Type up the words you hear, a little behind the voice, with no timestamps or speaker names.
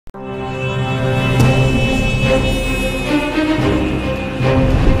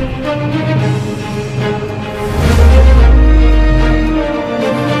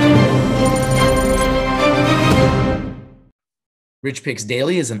Rich Picks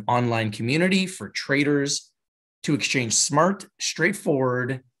Daily is an online community for traders to exchange smart,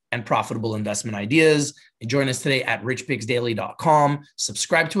 straightforward, and profitable investment ideas. And join us today at richpicksdaily.com.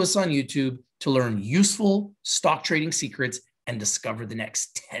 Subscribe to us on YouTube to learn useful stock trading secrets and discover the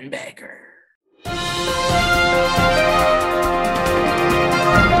next 10-bagger.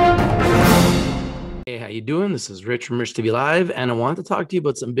 Hey, how you doing? This is Rich from RICHTVLIVE, and I want to talk to you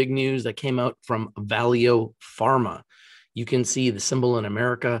about some big news that came out from Valeo Pharma. You can see the symbol in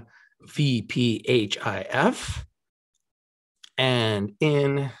America, VPHIF, and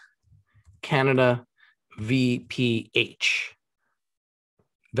in Canada, VPH.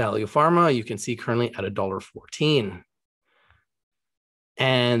 Valeo Pharma, you can see currently at $1.14.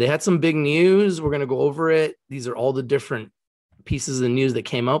 And they had some big news. We're going to go over it. These are all the different pieces of the news that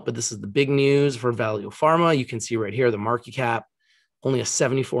came out, but this is the big news for Valeo Pharma. You can see right here the market cap, only a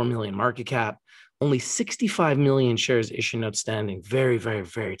 74 million market cap, only 65 million shares issued and outstanding. Very, very,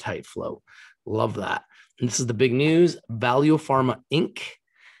 very tight flow. Love that. And this is the big news. Valeo Pharma Inc.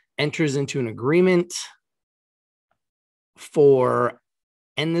 enters into an agreement for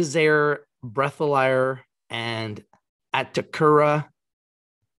Enzair, Breathalyre, and Atectura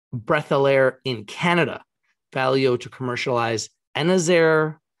Breathalyre in Canada. Valeo to commercialize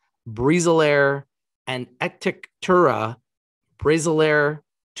Enzair, Breathalyre, and Atectura Breathalyre,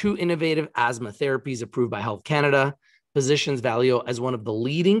 two innovative asthma therapies approved by Health Canada, positions Valeo as one of the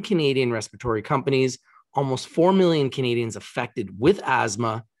leading Canadian respiratory companies. Almost 4 million Canadians afflicted with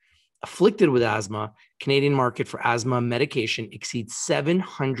asthma. Canadian market for asthma medication exceeds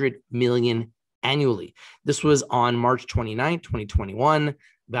 700 million annually. This was on March 29, 2021.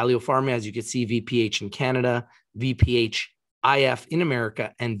 Valeo Pharma, as you can see, VPH in Canada, VPHIF in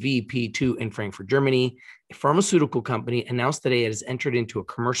America, and VP2 in Frankfurt, Germany. A pharmaceutical company announced today it has entered into a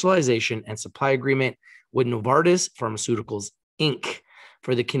commercialization and supply agreement with Novartis Pharmaceuticals Inc.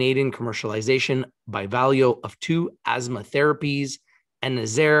 for the Canadian commercialization by Valeo of two asthma therapies,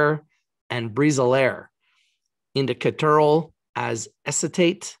 Enzair and Breathalyre, indacaterol as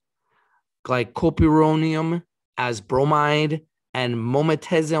acetate, glycopyrronium as bromide, and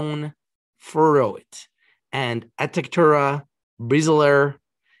mometasone furoate, and Atectura Breathalyre,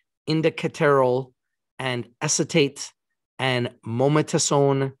 indacaterol and acetate, and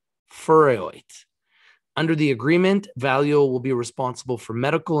mometasone furoate. Under the agreement, Valeo will be responsible for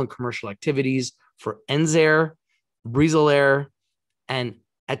medical and commercial activities for Enzair, Breathalyre, and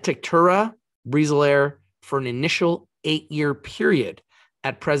Atectura Breathalyre for an initial 8-year period.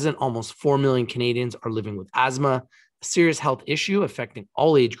 At present, almost 4 million Canadians are living with asthma, a serious health issue affecting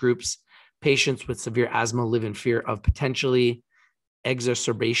all age groups. Patients with severe asthma live in fear of potentially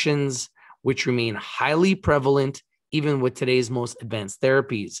exacerbations, which remain highly prevalent even with today's most advanced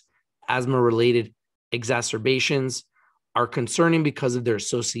therapies. Asthma-related exacerbations are concerning because of their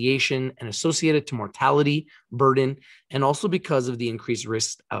association and associated to mortality burden, and also because of the increased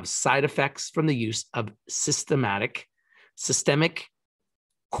risk of side effects from the use of systemic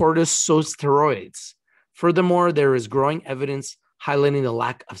corticosteroids. Furthermore, there is growing evidence highlighting the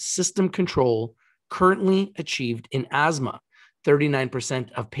lack of system control currently achieved in asthma.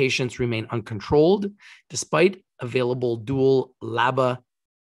 39% of patients remain uncontrolled despite available dual LABA/ICS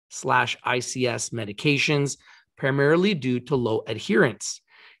medications, primarily due to low adherence,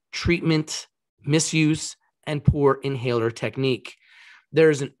 treatment misuse, and poor inhaler technique.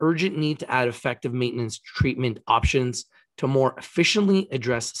 There is an urgent need to add effective maintenance treatment options to more efficiently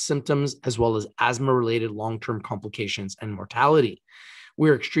address symptoms as well as asthma-related long-term complications and mortality.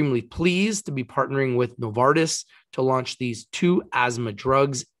 We're extremely pleased to be partnering with Novartis to launch these two asthma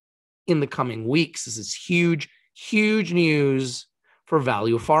drugs in the coming weeks. This is huge, huge news for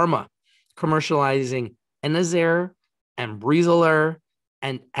Valeo Pharma. Commercializing Enzair and Breathalyre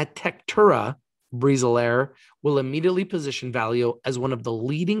and Atectura Breathalyre will immediately position Valeo as one of the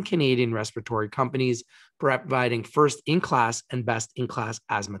leading Canadian respiratory companies, providing first-in-class and best-in-class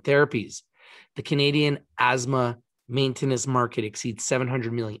asthma therapies. The Canadian asthma maintenance market exceeds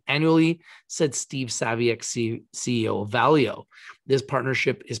 700 million annually, said Steve Saviuk, CEO of Valeo. This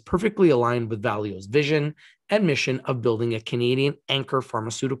partnership is perfectly aligned with Valeo's vision and mission of building a Canadian anchor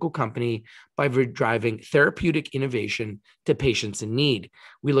pharmaceutical company by driving therapeutic innovation to patients in need.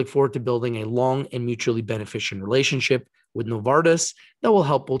 We look forward to building a long and mutually beneficial relationship with Novartis that will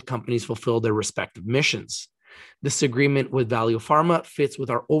help both companies fulfill their respective missions. This agreement with Valeo Pharma fits with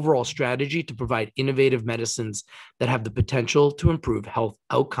our overall strategy to provide innovative medicines that have the potential to improve health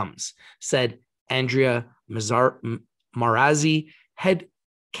outcomes, said Andrea Marazzi, head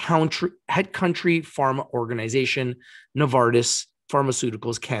country pharma organization, Novartis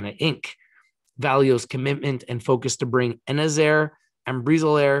Pharmaceuticals Canada Inc. Valeo's commitment and focus to bring Enerzair and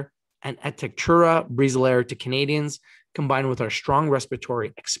Breezalair and Atectura Breezalair to Canadians, combined with our strong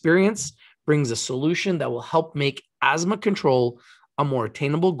respiratory experience, brings a solution that will help make asthma control a more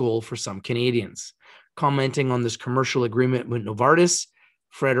attainable goal for some Canadians. Commenting on this commercial agreement with Novartis,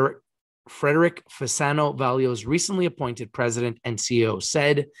 Frederic Fasano, Valeo's recently appointed president and CEO,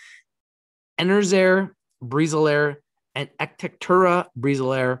 said, Enerzair, Breezalair, and Atectura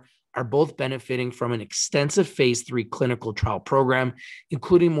Breezalair are both benefiting from an extensive phase 3 clinical trial program,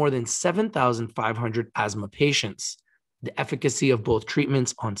 including more than 7,500 asthma patients. The efficacy of both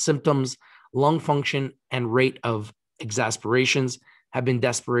treatments on symptoms, lung function, and rate of exacerbations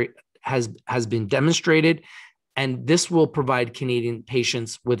has been demonstrated, and this will provide Canadian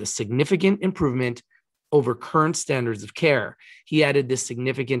patients with a significant improvement over current standards of care. He added this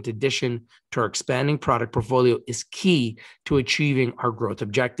significant addition to our expanding product portfolio is key to achieving our growth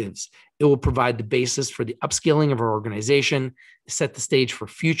objectives. It will provide the basis for the upscaling of our organization, set the stage for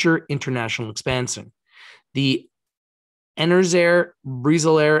future international expansion. The Enerzair,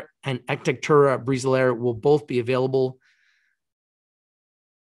 Breezalair, and Atectura Breezalair will both be available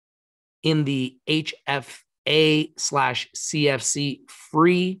in the HFA/CFC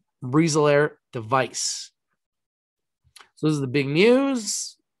free Breezalair device. So this is the big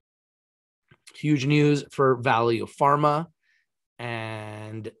news. Huge news for Valeo Pharma.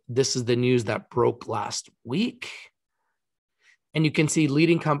 And this is the news that broke last week. And you can see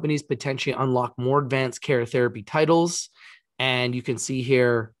leading companies potentially unlock more advanced care therapy titles. And you can see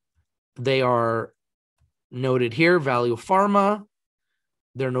here, they are noted here, Valeo Pharma.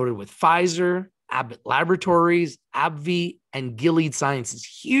 They're noted with Pfizer, Abbott Laboratories, AbbVie, and Gilead Sciences.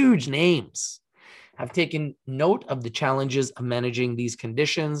 Huge names have taken note of the challenges of managing these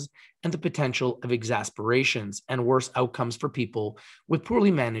conditions and the potential of exacerbations and worse outcomes for people with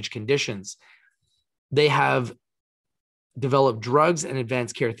poorly managed conditions. They have developed drugs and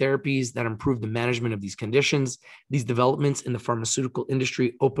advanced care therapies that improve the management of these conditions. These developments in the pharmaceutical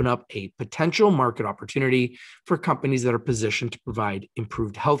industry open up a potential market opportunity for companies that are positioned to provide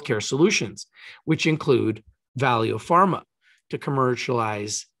improved healthcare solutions, which include Valeo Pharma to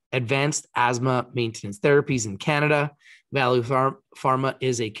commercialize advanced asthma maintenance therapies in Canada. Valeo Pharma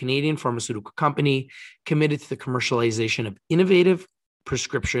is a Canadian pharmaceutical company committed to the commercialization of innovative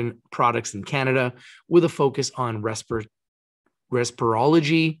prescription products in Canada with a focus on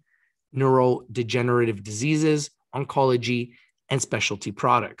respirology, neurodegenerative diseases, oncology, and specialty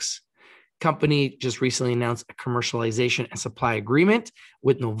products. Company just recently announced a commercialization and supply agreement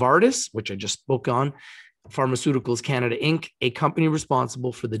with Novartis, which I just spoke on, Pharmaceuticals Canada Inc., a company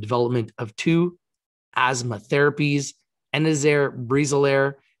responsible for the development of 2 asthma therapies, Enerzair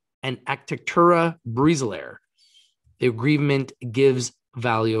Breezalair and Atectura Breezalair. The agreement gives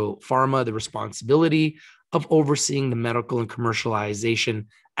Valeo Pharma the responsibility of overseeing the medical and commercialization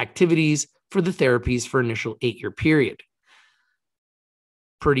activities for the therapies for initial 8-year period.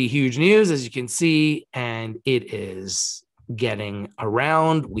 Pretty huge news, as you can see, and it is getting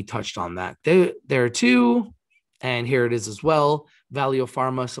around. We touched on that there too, and here it is as well. Valeo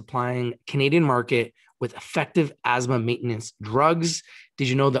Pharma supplying Canadian market with effective asthma maintenance drugs. Did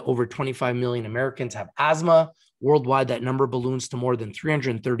you know that over 25 million Americans have asthma? Worldwide, that number balloons to more than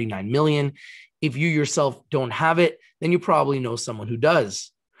 339 million. If you yourself don't have it, then you probably know someone who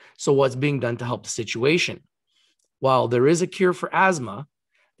does. So what's being done to help the situation? While there is a cure for asthma,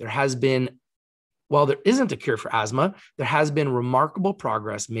 there isn't a cure for asthma, there has been remarkable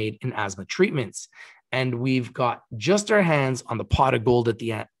progress made in asthma treatments. And we've got just our hands on the pot of gold at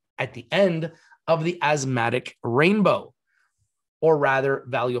the end of the asthmatic rainbow, or rather,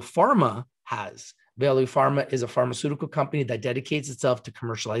 Valeo Pharma has. Valeo Pharma is a pharmaceutical company that dedicates itself to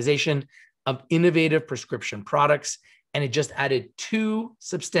commercialization of innovative prescription products, and it just added 2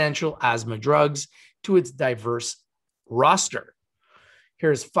 substantial asthma drugs to its diverse roster.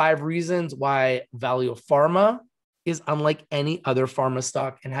 Here's 5 reasons why Valeo Pharma is unlike any other pharma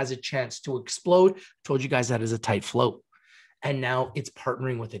stock and has a chance to explode. I told you guys that is a tight float. And now it's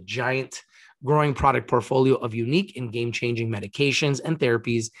partnering with a giant growing product portfolio of unique and game-changing medications and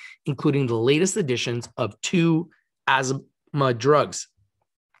therapies, including the latest additions of 2 asthma drugs.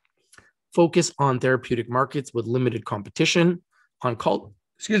 Focus on therapeutic markets with limited competition,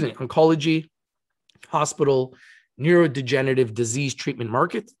 oncology, hospital, neurodegenerative disease treatment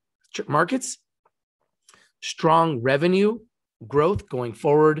markets, strong revenue growth going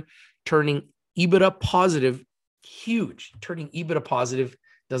forward, turning EBITDA positive, huge. Turning EBITDA positive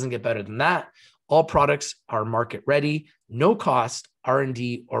doesn't get better than that. All products are market ready, no cost,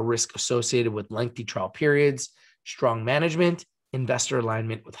 R&D, or risk associated with lengthy trial periods, strong management, investor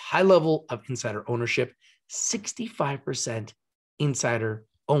alignment with high level of insider ownership, 65% insider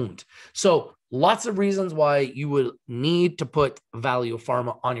owned. So lots of reasons why you would need to put Valeo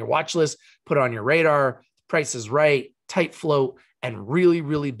Pharma on your watch list, put it on your radar. Price is right, tight float, and really,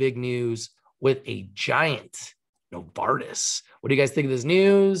 really big news with a giant Novartis. What do you guys think of this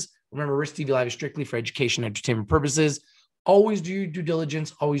news? Remember, RICHTVLIVE is strictly for education and entertainment purposes. Always do your due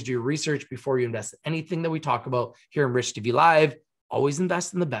diligence. Always do your research before you invest in anything that we talk about here in RICHTVLIVE. Always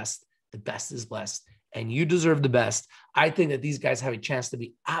invest in the best. The best is blessed, and you deserve the best. I think that these guys have a chance to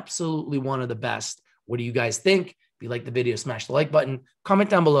be absolutely one of the best. What do you guys think? If you like the video, smash the like button, comment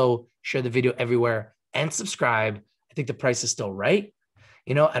down below, share the video everywhere, and subscribe. I think the price is still right,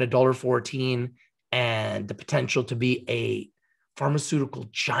 at $1.14, and the potential to be a pharmaceutical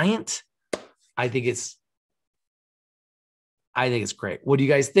giant. I think it's great. What do you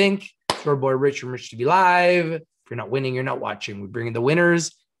guys think? It's your boy Rich from RICHTVLIVE. If you're not winning, you're not watching. We bring in the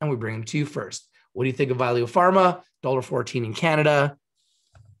winners and we bring them to you first. What do you think of Valeo Pharma? $1.14 in Canada.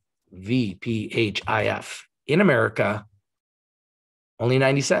 VPHIF in America. Only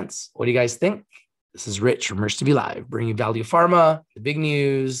 90 cents. What do you guys think? This is Rich from RICHTVLIVE, bringing Valeo Pharma, the big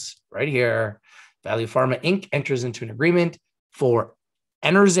news right here. Valeo Pharma Inc. enters into an agreement for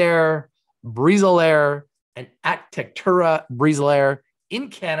Enerzair, Breezelair, and Atectura Breezelair in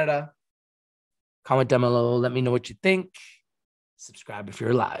Canada. Comment down below. Let me know what you think. Subscribe if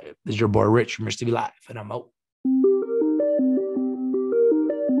you're live. This is your boy Rich from RICHTVLIVE, and I'm out.